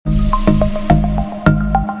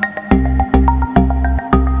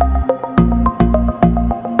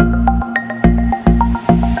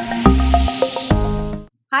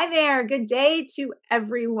or good day to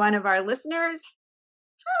every one of our listeners.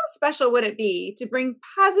 How special would it be to bring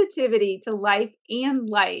positivity to life and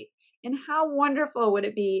light? And how wonderful would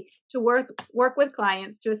it be to work with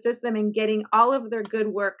clients to assist them in getting all of their good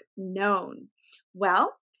work known?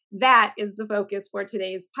 Well, that is the focus for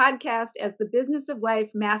today's podcast, as the Business of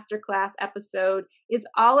Life Masterclass episode is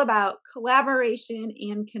all about collaboration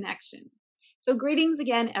and connection. So greetings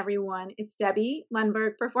again, everyone. It's Debbie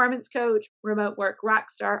Lundberg, performance coach, remote work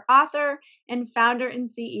rockstar, author, and founder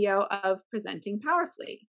and CEO of Presenting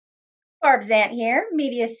Powerfully. Barb Zant here,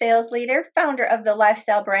 media sales leader, founder of the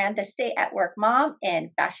lifestyle brand, The Stay at Work Mom,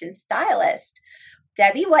 and fashion stylist.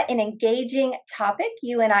 Debbie, what an engaging topic.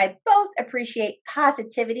 You and I both appreciate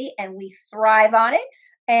positivity and we thrive on it.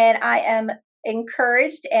 And I am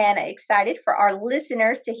encouraged and excited for our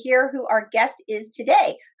listeners to hear who our guest is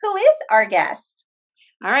today. Who is our guest?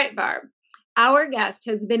 All right, Barb. Our guest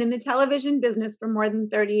has been in the television business for more than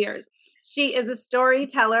 30 years. She is a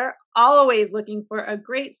storyteller, always looking for a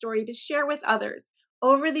great story to share with others.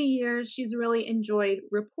 Over the years, she's really enjoyed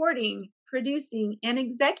reporting, producing, and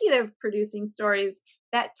executive producing stories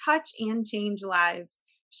that touch and change lives.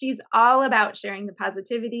 She's all about sharing the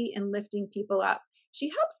positivity and lifting people up. She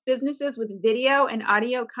helps businesses with video and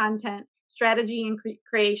audio content, strategy, and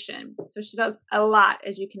creation. So she does a lot,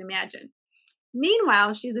 as you can imagine.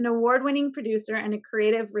 Meanwhile, she's an award-winning producer and a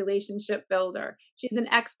creative relationship builder. She's an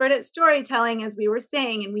expert at storytelling, as we were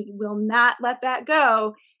saying, and we will not let that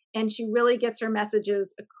go. And she really gets her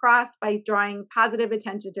messages across by drawing positive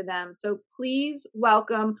attention to them. So please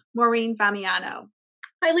welcome Maureen Famiano.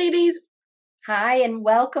 Hi, ladies. Hi, and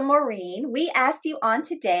welcome, Maureen. We asked you on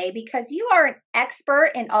today because you are an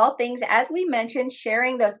expert in all things, as we mentioned,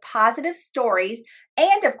 sharing those positive stories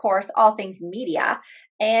and, of course, all things media.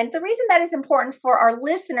 And the reason that is important for our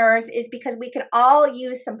listeners is because we can all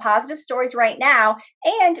use some positive stories right now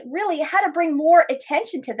and really how to bring more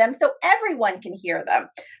attention to them so everyone can hear them.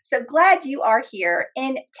 So glad you are here.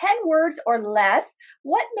 In 10 words or less,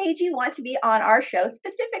 what made you want to be on our show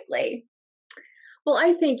specifically? Well,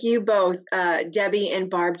 I think you both, Debbie and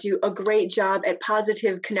Barb, do a great job at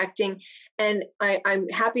positive connecting. And I'm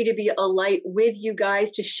happy to be a light with you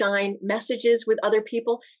guys to shine messages with other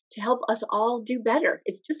people to help us all do better.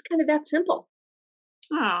 It's just kind of that simple.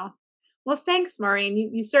 Oh, well, thanks,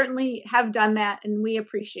 Maureen. You certainly have done that, and we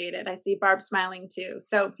appreciate it. I see Barb smiling too.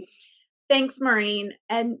 So thanks, Maureen.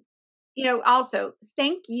 And also,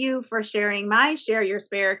 thank you for sharing my Share Your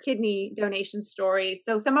Spare kidney donation story.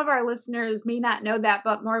 So some of our listeners may not know that,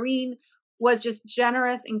 but Maureen was just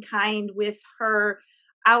generous and kind with her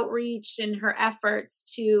outreach and her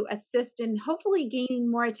efforts to assist in hopefully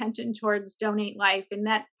gaining more attention towards Donate Life. And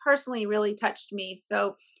that personally really touched me.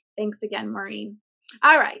 So thanks again, Maureen.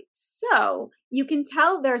 All right. So you can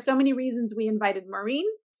tell there are so many reasons we invited Maureen.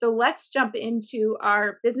 So let's jump into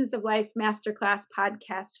our Business of Life Masterclass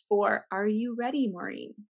podcast for Are You Ready,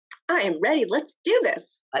 Maureen? I am ready. Let's do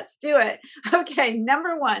this. Let's do it. Okay,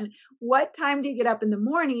 number one, what time do you get up in the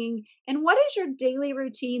morning? And what is your daily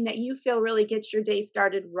routine that you feel really gets your day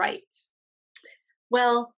started right?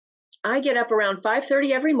 Well, I get up around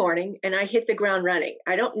 5:30 every morning and I hit the ground running.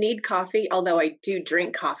 I don't need coffee, although I do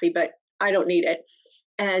drink coffee, but I don't need it.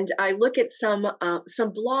 And I look at some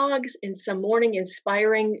blogs and some morning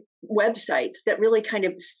inspiring websites that really kind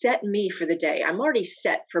of set me for the day. I'm already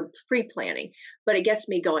set for pre-planning, but it gets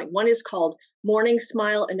me going. One is called Morning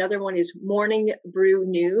Smile. Another one is Morning Brew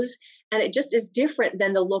News. And it just is different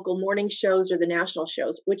than the local morning shows or the national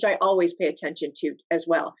shows, which I always pay attention to as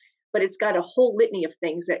well. But it's got a whole litany of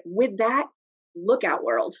things that with that, look out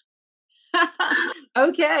world.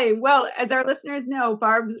 Okay. Well, as our listeners know,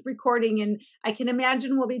 Barb's recording, and I can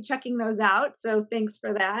imagine we'll be checking those out. So thanks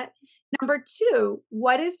for that. Number two,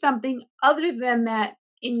 what is something other than that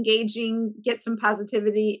engaging, get some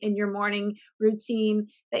positivity in your morning routine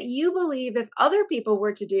that you believe if other people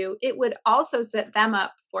were to do, it would also set them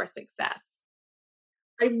up for success?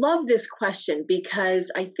 I love this question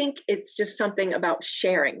because I think it's just something about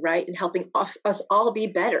sharing, right? And helping us all be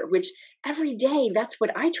better, which every day, that's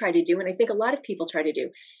what I try to do. And I think a lot of people try to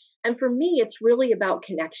do. And for me, it's really about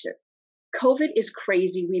connection. COVID is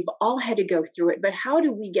crazy. We've all had to go through it, but how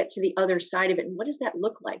do we get to the other side of it? And what does that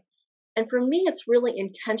look like? And for me, it's really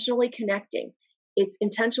intentionally connecting. It's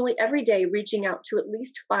intentionally every day reaching out to at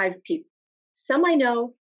least 5 people. Some I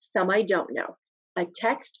know, some I don't know. A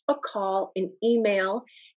text, a call, an email.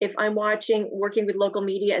 If I'm working with local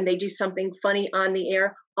media and they do something funny on the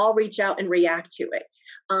air, I'll reach out and react to it.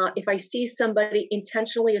 If I see somebody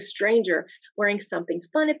intentionally, a stranger, wearing something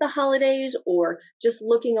fun at the holidays or just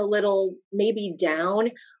looking a little maybe down,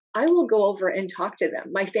 I will go over and talk to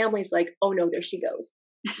them. My family's like, oh no, there she goes.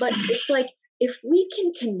 But it's like, if we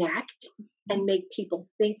can connect and make people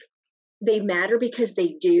think they matter because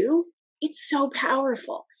they do, it's so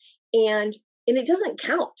powerful. And it doesn't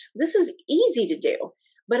count. This is easy to do,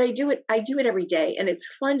 but I do it every day, and it's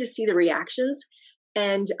fun to see the reactions.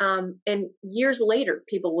 And years later,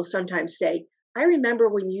 people will sometimes say, I remember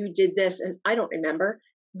when you did this, and I don't remember,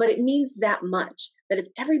 but it means that much, that if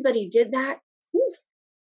everybody did that, whew,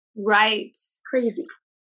 Right. crazy.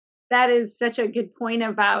 That is such a good point.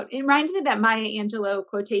 About it reminds me of that Maya Angelou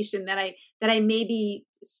quotation that I may be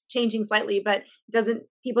changing slightly, but doesn't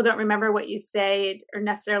people don't remember what you say or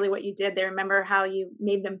necessarily what you did. They remember how you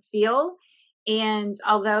made them feel. And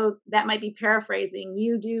although that might be paraphrasing,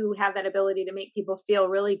 you do have that ability to make people feel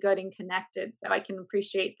really good and connected. So I can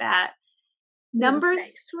appreciate that. Number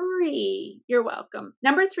Thanks. 3, you're welcome.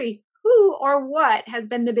 Number 3, who or what has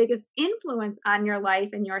been the biggest influence on your life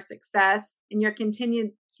and your success and your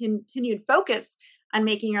continued focus on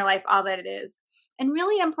making your life all that it is? And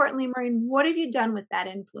really importantly, Maureen, what have you done with that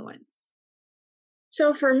influence?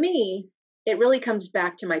 So for me, it really comes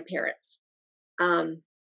back to my parents.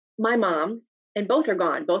 My mom, and both are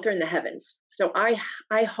gone, both are in the heavens. So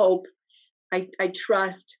I hope, I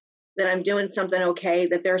trust that I'm doing something okay,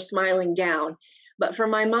 that they're smiling down. But for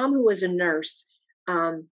my mom, who was a nurse,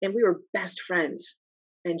 and we were best friends,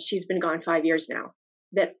 and she's been gone 5 years now,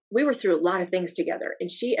 that we were through a lot of things together. And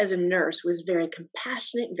she, as a nurse, was very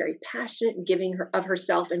compassionate, very passionate, and giving of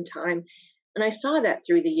herself and time. And I saw that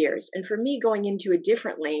through the years. And for me, going into a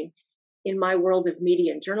different lane in my world of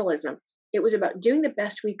media and journalism, it was about doing the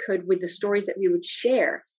best we could with the stories that we would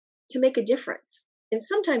share to make a difference. And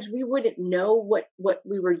sometimes we wouldn't know what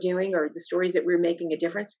we were doing or the stories that we were making a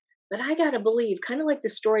difference. But I got to believe, kind of like the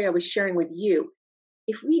story I was sharing with you,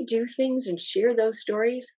 if we do things and share those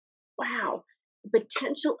stories, wow, the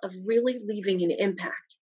potential of really leaving an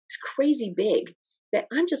impact is crazy big, that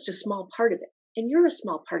I'm just a small part of it and you're a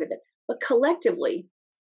small part of it. But collectively,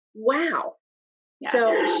 wow. Yes.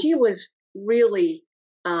 So she was really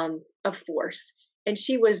a force. And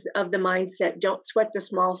she was of the mindset, don't sweat the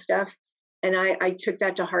small stuff. And I took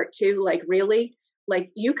that to heart too. Like, really, like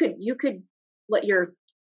you could let your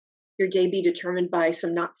day be determined by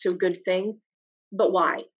some not so good thing, but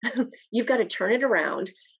why? You've got to turn it around.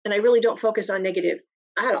 And I really don't focus on negative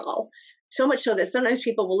at all. So much so that sometimes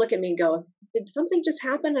people will look at me and go, did something just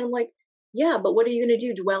happen? And I'm like, yeah, but what are you going to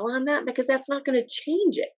do? Dwell on that? Because that's not going to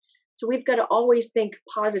change it. So we've got to always think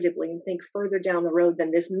positively and think further down the road than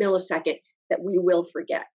this millisecond that we will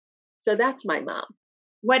forget. So that's my mom.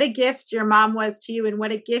 What a gift your mom was to you, and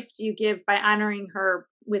what a gift you give by honoring her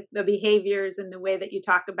with the behaviors and the way that you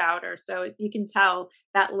talk about her. So you can tell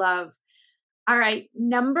that love. All right,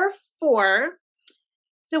 number 4.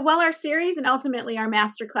 So while our series and ultimately our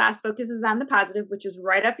masterclass focuses on the positive, which is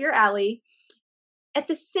right up your alley, at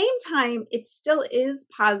the same time, it still is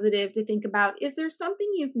positive to think about, is there something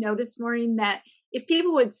you've noticed, Maureen, that if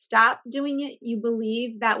people would stop doing it, you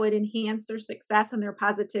believe that would enhance their success and their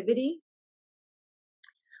positivity?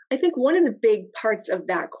 I think one of the big parts of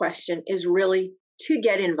that question is really to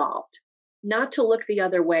get involved, not to look the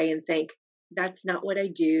other way and think, that's not what I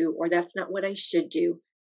do, or that's not what I should do.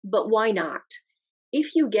 But why not?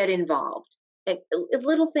 If you get involved, and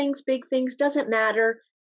little things, big things, doesn't matter.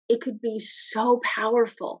 It could be so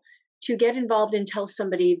powerful to get involved and tell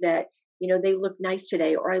somebody that, they look nice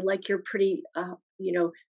today, or I like your pretty,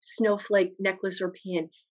 snowflake necklace or pin.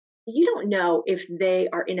 You don't know if they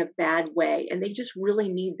are in a bad way and they just really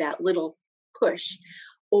need that little push,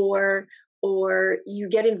 or you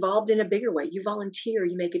get involved in a bigger way. You volunteer,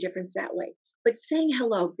 you make a difference that way. But saying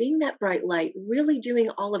hello, being that bright light, really doing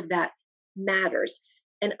all of that matters.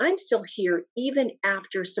 And I'm still here even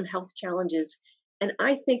after some health challenges. And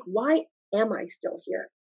I think, why am I still here?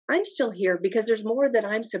 I'm still here because there's more that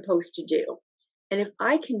I'm supposed to do. And if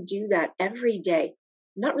I can do that every day,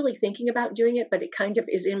 not really thinking about doing it, but it kind of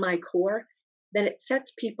is in my core, then it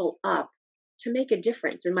sets people up to make a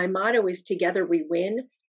difference. And my motto is together we win.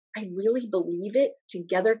 I really believe it.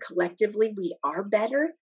 Together, collectively, we are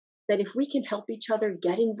better. That if we can help each other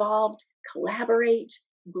get involved, collaborate,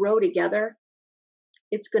 grow together,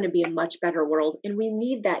 it's going to be a much better world. And we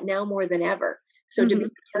need that now more than ever. So to be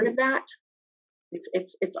part of that,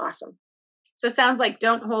 it's awesome. So it sounds like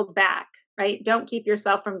don't hold back, right? Don't keep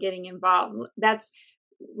yourself from getting involved. That's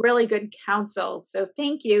really good counsel. So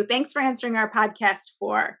thank you. Thanks for answering our podcast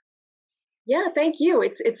 4. Yeah, thank you.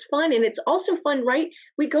 It's fun, and it's also fun, right?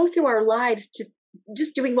 We go through our lives to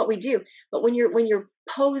just doing what we do, but when you're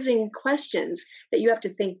posing questions that you have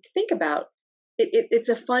to think about, it's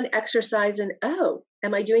a fun exercise. And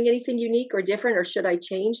am I doing anything unique or different, or should I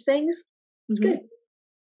change things? It's good.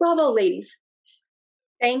 Bravo, ladies.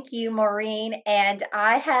 Thank you, Maureen. And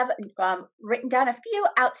I have written down a few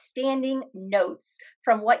outstanding notes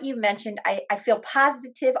from what you mentioned. I feel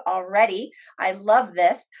positive already. I love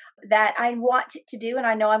this. That I want to do, and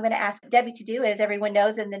I know I'm going to ask Debbie to do, as everyone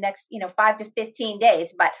knows, in the next 5 to 15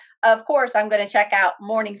 days. But of course, I'm going to check out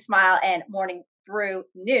Morning Smile and Morning Brew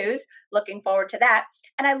News. Looking forward to that.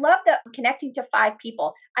 And I love the connecting to 5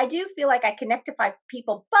 people. I do feel like I connect to 5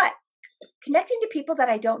 people, but connecting to people that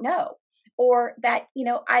I don't know, or that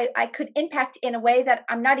I could impact in a way that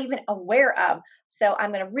I'm not even aware of. So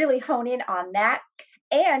I'm going to really hone in on that,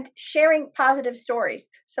 and sharing positive stories.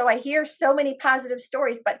 So I hear so many positive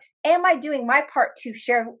stories, but am I doing my part to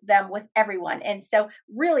share them with everyone? And so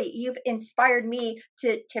really you've inspired me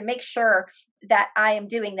to make sure that I am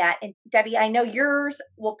doing that. And Debbie, I know yours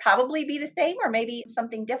will probably be the same or maybe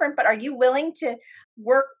something different, but are you willing to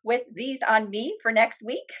work with these on me for next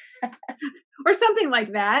week? Or something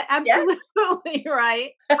like that. Absolutely.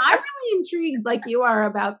 Right. I'm really intrigued, like you are,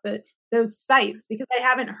 about those sites, because I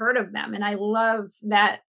haven't heard of them. And I love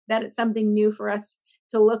that it's something new for us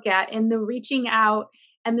to look at, and the reaching out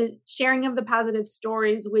and the sharing of the positive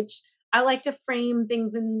stories, which I like to frame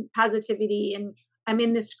things in positivity. And I'm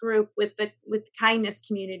in this group with kindness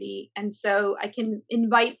community. And so I can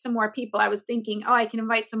invite some more people. I was thinking, I can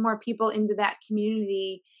invite some more people into that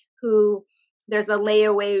community who there's a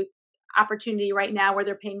layaway opportunity right now where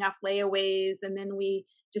they're paying off layaways. And then we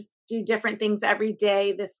just do different things every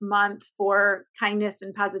day this month for kindness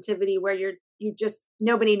and positivity, where you just,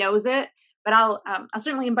 nobody knows it. But I'll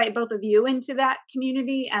certainly invite both of you into that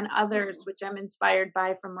community and others, which I'm inspired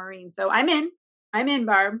by from Maureen. So I'm in,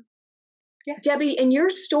 Barb. Yeah. Debbie, in your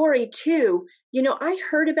story too, I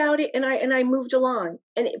heard about it and I moved along,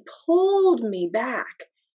 and it pulled me back.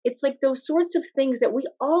 It's like those sorts of things that we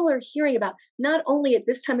all are hearing about, not only at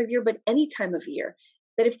this time of year, but any time of year,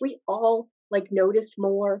 that if we all noticed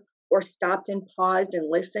more or stopped and paused and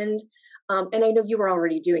listened. And I know you were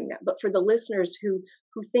already doing that, but for the listeners who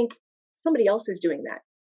think somebody else is doing that,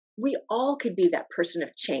 we all could be that person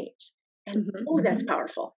of change. And that's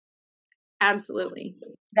powerful. Absolutely.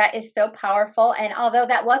 That is so powerful. And although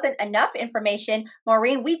that wasn't enough information,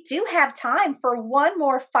 Maureen, we do have time for one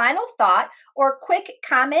more final thought or quick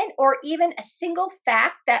comment, or even a single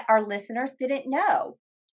fact that our listeners didn't know.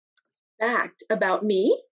 Fact about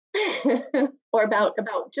me or about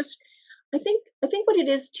just, I think what it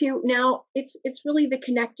is too now, it's really the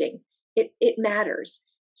connecting. It matters.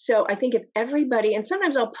 So I think if everybody, and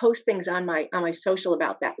sometimes I'll post things on my social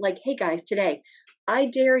about that, like, hey guys, today, I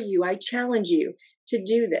dare you, I challenge you to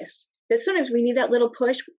do this. That sometimes we need that little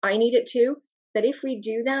push. I need it too. That if we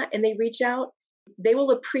do that and they reach out, they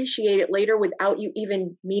will appreciate it later without you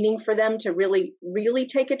even meaning for them to really, really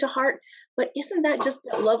take it to heart. But isn't that just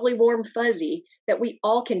that lovely, warm fuzzy that we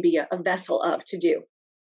all can be a vessel of to do?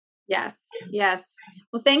 Yes. Yes.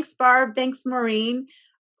 Well, thanks, Barb. Thanks, Maureen.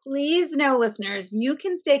 Please know, listeners, you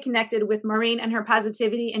can stay connected with Maureen and her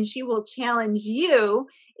positivity, and she will challenge you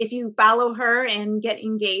if you follow her and get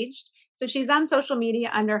engaged. So she's on social media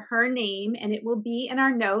under her name, and it will be in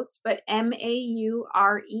our notes, but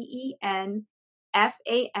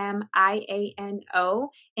MaureenFamiano.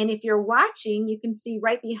 And if you're watching, you can see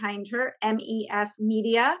right behind her, MEF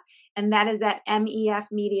Media, and that is at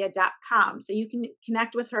mefmedia.com. So you can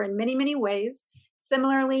connect with her in many, many ways.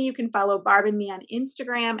 Similarly, you can follow Barb and me on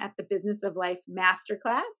Instagram at the Business of Life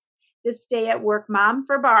Masterclass, This Day at Work Mom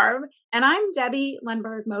for Barb, and I'm Debbie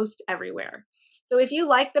Lundberg most everywhere. So if you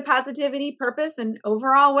like the positivity, purpose, and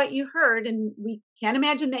overall what you heard, and we can't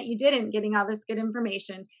imagine that you didn't, getting all this good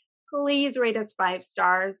information, please rate us 5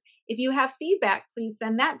 stars. If you have feedback, please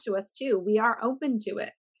send that to us too. We are open to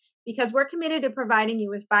it, because we're committed to providing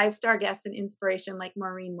you with 5-star guests and inspiration like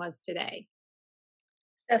Maureen was today.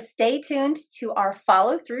 So stay tuned to our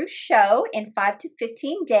follow-through show in 5 to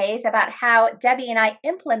 15 days about how Debbie and I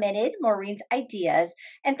implemented Maureen's ideas.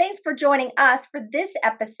 And thanks for joining us for this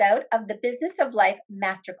episode of the Business of Life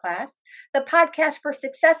Masterclass, the podcast for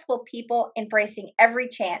successful people embracing every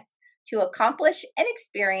chance to accomplish and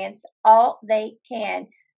experience all they can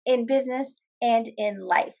in business and in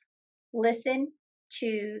life. Listen,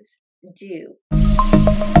 choose, do.